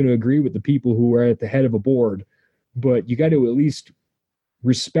always going to agree with the people who are at the head of a board, but you got to at least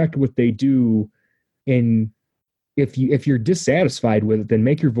respect what they do. And if you're dissatisfied with it, then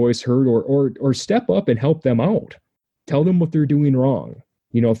make your voice heard, or step up and help them out. Tell them what they're doing wrong.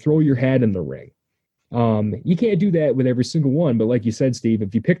 Throw your hat in the ring. You can't do that with every single one, but like you said, Steve,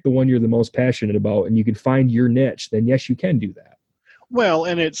 if you pick the one you're the most passionate about and you can find your niche, then yes, you can do that. Well,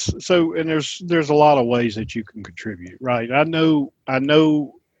 and there's a lot of ways that you can contribute, right? I know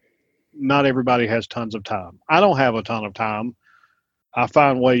not everybody has tons of time. I don't have a ton of time. I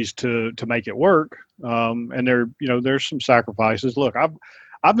find ways to make it work. And there's some sacrifices. Look,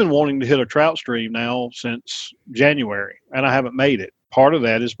 I've been wanting to hit a trout stream now since January, and I haven't made it. Part of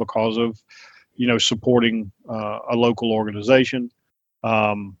that is because of, supporting a local organization.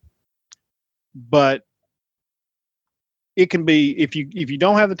 But it can be, if you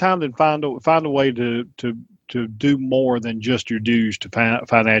don't have the time, then find a way to do more than just your dues to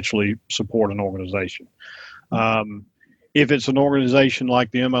financially support an organization. If it's an organization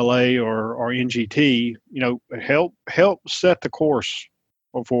like the MLA or NGT, help set the course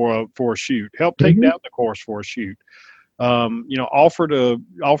for a shoot. Help take down the course for a shoot. Offer to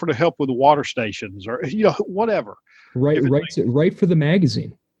help with the water stations or whatever. Right for the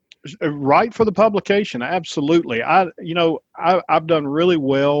magazine. Right for the publication, absolutely. I've done really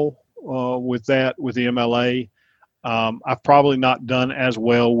well with that with the MLA. I've probably not done as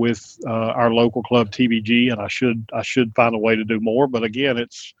well with our local club TBG, and I should find a way to do more. But again,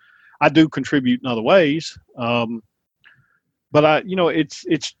 I do contribute in other ways. But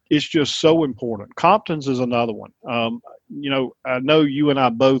it's just so important. Compton's is another one. I know you and I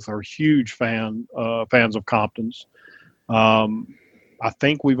both are huge fans of Compton's. I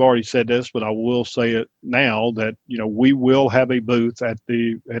think we've already said this, but I will say it now that, we will have a booth at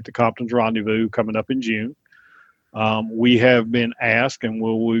the Compton's Rendezvous coming up in June. We have been asked, and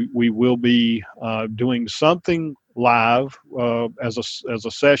we will be doing something live as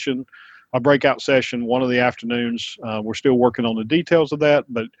a session, a breakout session, one of the afternoons. We're still working on the details of that,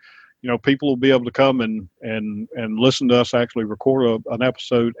 but people will be able to come and listen to us actually record an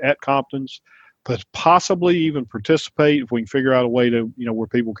episode at Compton's. But possibly even participate if we can figure out a way to, where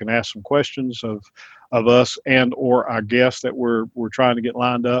people can ask some questions of us and or our guests that we're trying to get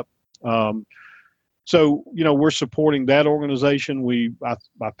lined up. So we're supporting that organization. I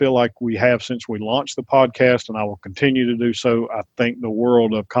feel like we have since we launched the podcast, and I will continue to do so. I think the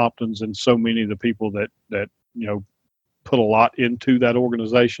world of Compton's and so many of the people that put a lot into that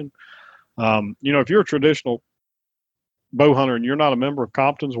organization. If you're a traditional bow hunter and you're not a member of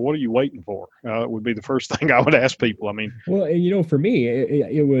Compton's, what are you waiting for? Would be the first thing I would ask people. I mean, well, for me,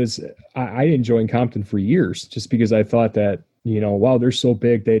 it was, I didn't join Compton for years just because I thought that, wow, they're so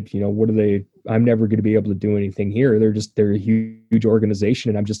big that, what are they, I'm never going to be able to do anything here. They're a huge organization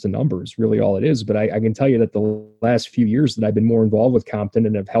and I'm just a number is really all it is. But I can tell you that the last few years that I've been more involved with Compton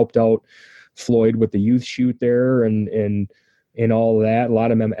and have helped out Floyd with the youth shoot there and all of that. A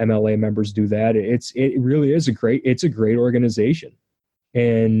lot of MLA members do that. It really is a great organization.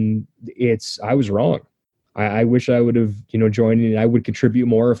 And I was wrong. I wish I would have, joined and I would contribute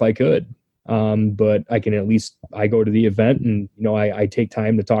more if I could. But I can at least, I go to the event and, I take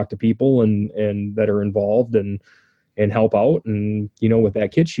time to talk to people and that are involved and help out and, with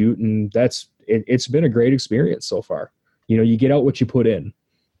that kid shoot. And it's been a great experience so far. You get out what you put in.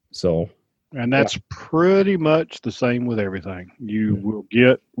 So. And that's pretty much the same with everything. You will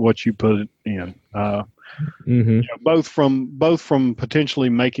get what you put in. Both from potentially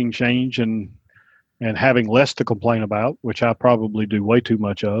making change and having less to complain about, which I probably do way too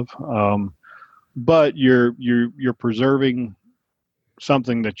much of. But you're preserving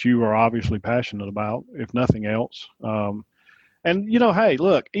something that you are obviously passionate about, if nothing else. And hey,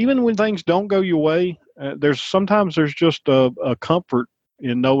 look, even when things don't go your way, there's just a comfort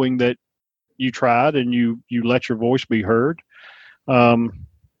in knowing that you tried and you let your voice be heard. And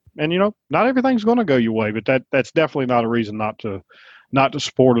not everything's going to go your way, but that's definitely not a reason not to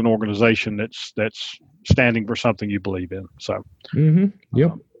support an organization that's standing for something you believe in. So,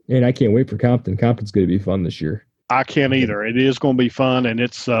 yep. And I can't wait for Compton. Compton's going to be fun this year. I can't either. It is going to be fun, and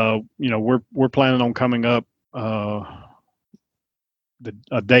it's we're planning on coming up a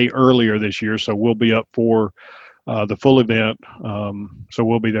day earlier this year, so we'll be up for the full event. So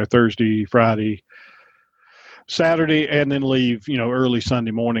we'll be there Thursday, Friday, Saturday, and then leave, early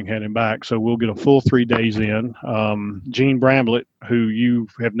Sunday morning heading back. So we'll get a full 3 days in. Gene Bramblett, who you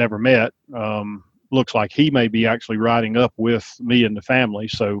have never met, looks like he may be actually riding up with me and the family.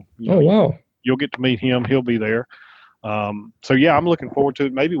 So, wow. You'll get to meet him. He'll be there. So yeah, I'm looking forward to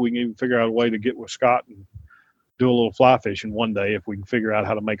it. Maybe we can even figure out a way to get with Scott and do a little fly fishing one day if we can figure out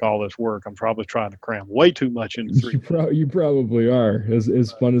how to make all this work. I'm probably trying to cram way too much into 3 days. You probably are.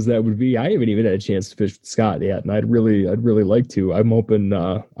 As fun as that would be, I haven't even had a chance to fish with Scott yet, and I'd really like to. I'm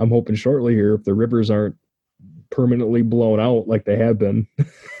hoping shortly here if the rivers aren't permanently blown out like they have been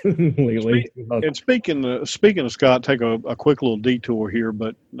lately. And speaking of Scott, take a quick little detour here,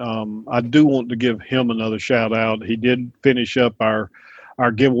 but I do want to give him another shout out. He did finish up our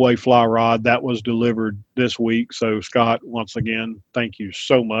giveaway fly rod that was delivered this week. So Scott, once again, thank you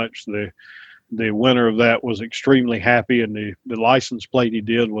so much. The winner of that was extremely happy, and the license plate he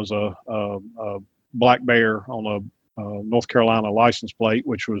did was a black bear on a North Carolina license plate,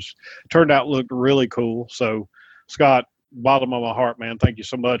 which turned out looked really cool. So Scott, bottom of my heart, man, thank you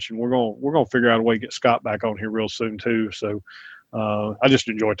so much. And we're gonna figure out a way to get Scott back on here real soon too. So I just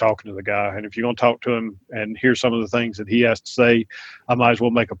enjoy talking to the guy. And if you're gonna talk to him and hear some of the things that he has to say, I might as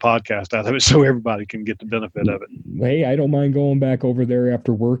well make a podcast out of it so everybody can get the benefit of it. Hey, I don't mind going back over there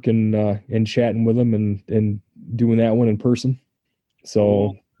after work and chatting with him and doing that one in person.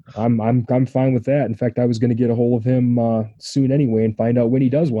 So I'm fine with that. In fact, I was going to get a hold of him soon anyway and find out when he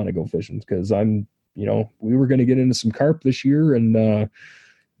does want to go fishing, because we were going to get into some carp this year, and I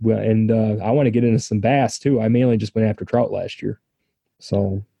want to get into some bass too. I mainly just went after trout last year.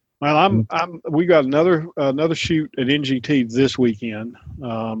 So, well, we got another shoot at NGT this weekend.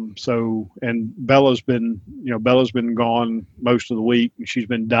 And Bella's been gone most of the week, and she's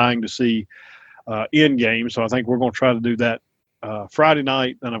been dying to see end game. So I think we're going to try to do that Friday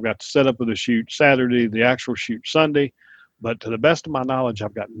night. Then I've got to set up with the shoot Saturday, the actual shoot Sunday. But to the best of my knowledge,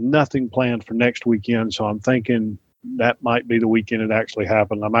 I've got nothing planned for next weekend. So I'm thinking that might be the weekend it actually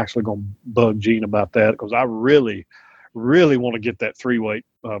happened. I'm actually going to bug Gene about that, because I really, really want to get that 3-weight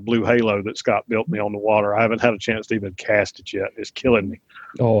blue halo that Scott built me on the water. I haven't had a chance to even cast it yet. It's killing me.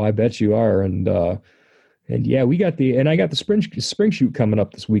 Oh, I bet you are. And yeah, I got the spring shoot coming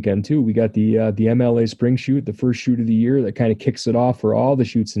up this weekend too. We got the MLA spring shoot, the first shoot of the year that kind of kicks it off for all the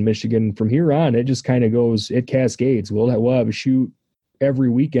shoots in Michigan. From here on, it just kind of goes, it cascades. We'll have a shoot every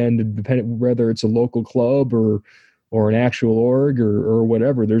weekend, depending whether it's a local club or an actual org or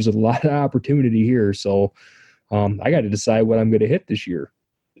whatever. There's a lot of opportunity here. So I got to decide what I'm going to hit this year.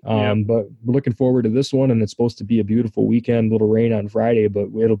 But we're looking forward to this one, and it's supposed to be a beautiful weekend. Little rain on Friday, but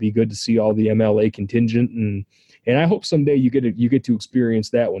it'll be good to see all the MLA contingent, and I hope someday you get to experience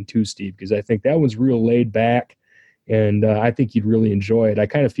that one too, Steve, because I think that one's real laid back, and I think you'd really enjoy it. I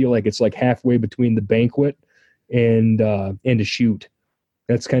kind of feel like it's like halfway between the banquet and a shoot.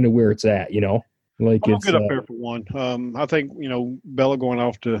 That's kind of where it's at, Like I'll get up there for one. I think Bella going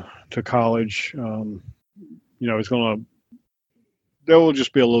off to college. It's going to. There will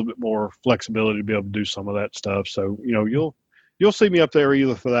just be a little bit more flexibility to be able to do some of that stuff. So, you'll see me up there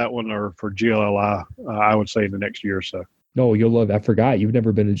either for that one or for GLLI, I would say in the next year or so. No, you'll love it. I forgot. You've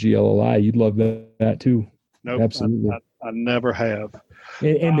never been to GLLI. You'd love that too. Nope, absolutely. I never have.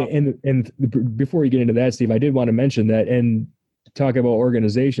 And before you get into that, Steve, I did want to mention that and talk about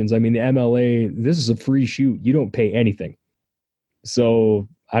organizations. I mean, the MLA, this is a free shoot. You don't pay anything. So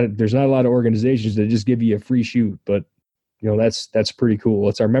there's not a lot of organizations that just give you a free shoot, but that's pretty cool.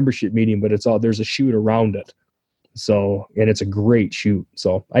 It's our membership meeting, but there's a shoot around it. So, and it's a great shoot.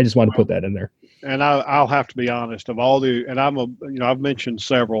 So I just want to put that in there. And I'll have to be honest, I've mentioned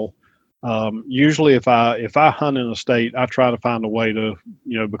several. Usually if I hunt in a state, I try to find a way to,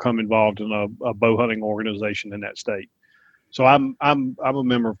 become involved in a bow hunting organization in that state. So I'm a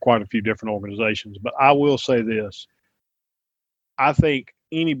member of quite a few different organizations, but I will say this. I think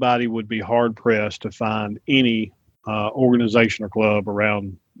anybody would be hard pressed to find any organization or club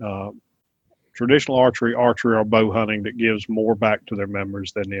around traditional archery or bow hunting that gives more back to their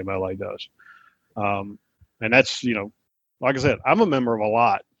members than the MLA does. And that's, like I said, I'm a member of a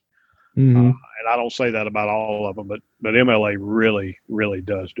lot. Mm-hmm. And I don't say that about all of them, but MLA really, really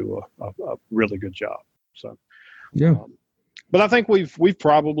does do a really good job. So, yeah. But I think we've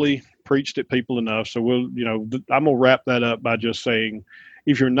probably preached at people enough. So I'm going to wrap that up by just saying,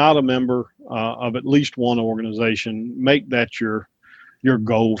 if you're not a member of at least one organization, make that your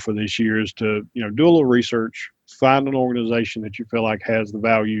goal for this year is to, do a little research, find an organization that you feel like has the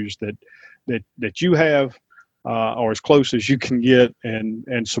values that you have, or as close as you can get,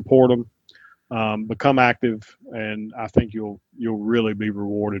 and support them, become active. And I think you'll really be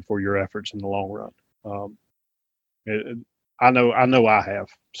rewarded for your efforts in the long run. I know I have.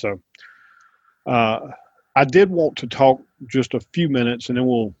 So, I did want to talk just a few minutes, and then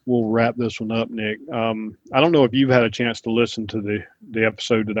we'll wrap this one up, Nick. I don't know if you've had a chance to listen to the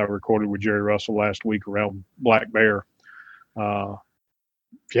episode that I recorded with Jerry Russell last week around black bear.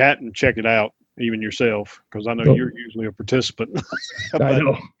 If you hadn't, check it out, even yourself, because I know you're usually a participant. But, I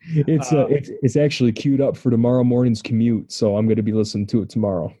know it's actually queued up for tomorrow morning's commute, so I'm going to be listening to it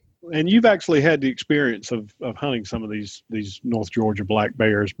tomorrow. and you've actually had the experience of hunting some of these North Georgia black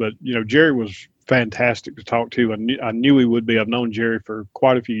bears, but Jerry was fantastic to talk to. I knew he would be. I've known Jerry for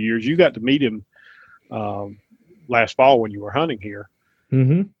quite a few years. You got to meet him last fall when you were hunting here.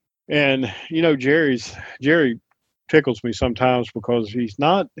 Mm-hmm. And Jerry tickles me sometimes because he's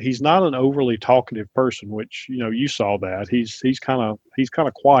not an overly talkative person, which you saw that. He's kind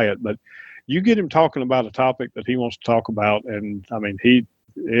of quiet, but you get him talking about a topic that he wants to talk about, and I mean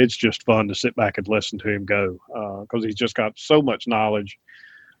it's just fun to sit back and listen to him go, because he's just got so much knowledge.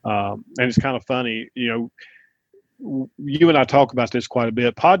 And it's kind of funny, you and I talk about this quite a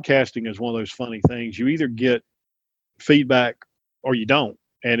bit. Podcasting is one of those funny things. You either get feedback or you don't.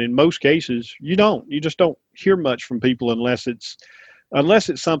 And in most cases, you don't. You just don't hear much from people unless it's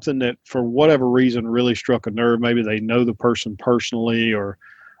something that, for whatever reason, really struck a nerve. Maybe they know the person personally, or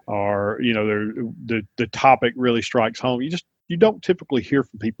the topic really strikes home. You don't typically hear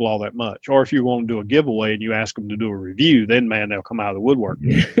from people all that much. Or if you want to do a giveaway and you ask them to do a review, then man, they'll come out of the woodwork.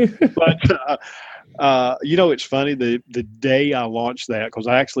 But it's funny. The day I launched that, because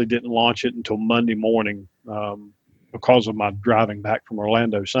I actually didn't launch it until Monday morning. Because of my driving back from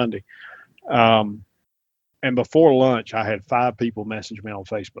Orlando Sunday. And before lunch, I had 5 people message me on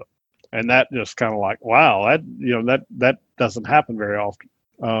Facebook. And that just kind of like, wow, that doesn't happen very often.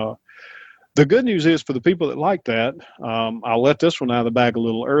 The good news is, for the people that like that, I'll let this one out of the bag a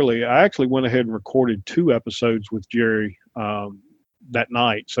little early. I actually went ahead and recorded 2 episodes with Jerry that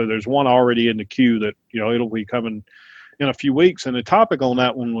night. So there's one already in the queue that, it'll be coming in a few weeks. And the topic on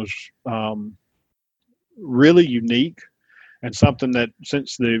that one was really unique, and something that,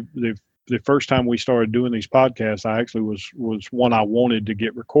 since the first time we started doing these podcasts, I actually was one I wanted to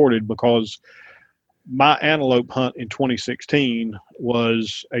get recorded, because my antelope hunt in 2016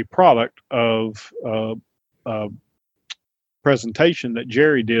 was a product of a presentation that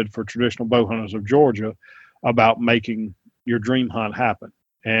Jerry did for Traditional Bow Hunters of Georgia about making your dream hunt happen.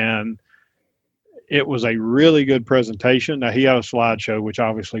 And it was a really good presentation. Now, he had a slideshow, which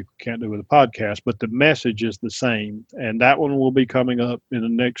obviously can't do with a podcast, but the message is the same. And that one will be coming up in the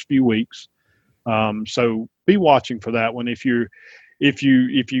next few weeks. So be watching for that one. If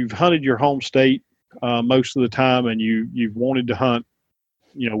you've hunted your home state most of the time, and you've wanted to hunt,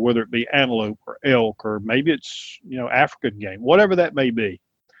 whether it be antelope or elk, or maybe it's African game, whatever that may be,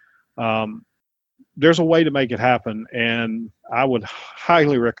 there's a way to make it happen. And I would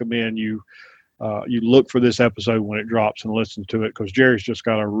highly recommend you look for this episode when it drops and listen to it, because Jerry's just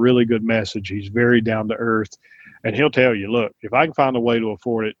got a really good message. He's very down to earth, and he'll tell you, look, if I can find a way to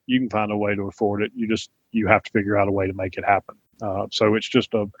afford it, you can find a way to afford it. You have to figure out a way to make it happen. So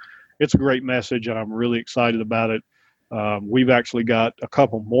it's a great message, and I'm really excited about it. We've actually got a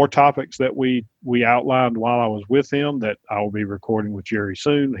couple more topics that we outlined while I was with him that I will be recording with Jerry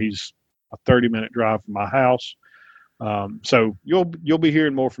soon. He's a 30-minute drive from my house. So you'll be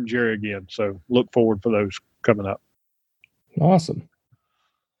hearing more from Jerry again. So look forward for those coming up. Awesome.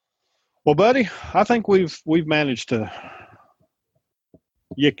 Well, buddy, I think we've managed to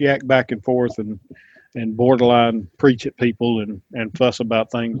yik-yak back and forth and borderline preach at people and fuss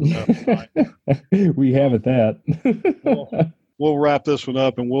about things. We have at that. We'll wrap this one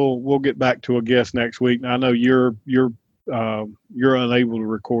up, and we'll get back to a guest next week. Now, I know you're unable to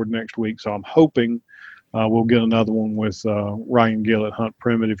record next week, so I'm hoping we'll get another one with Ryan Gill at Hunt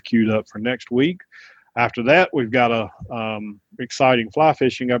Primitive queued up for next week. After that, we've got a exciting fly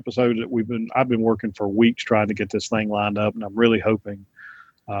fishing episode that I've been working for weeks trying to get this thing lined up, and I'm really hoping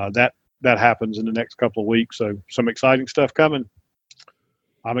that happens in the next couple of weeks. So some exciting stuff coming.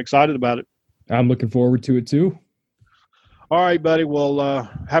 I'm excited about it. I'm looking forward to it too. All right, buddy. Well,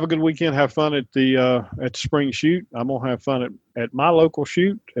 have a good weekend. Have fun at the spring shoot. I'm gonna have fun at my local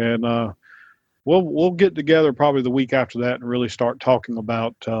shoot, and we'll get together probably the week after that and really start talking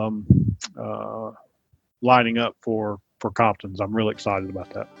about lining up for Compton's. I'm really excited about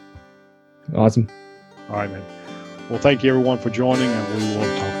that. Awesome. All right, man. Well, thank you everyone for joining, and we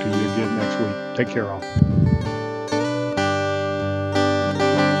will talk to you again next week. Take care, all.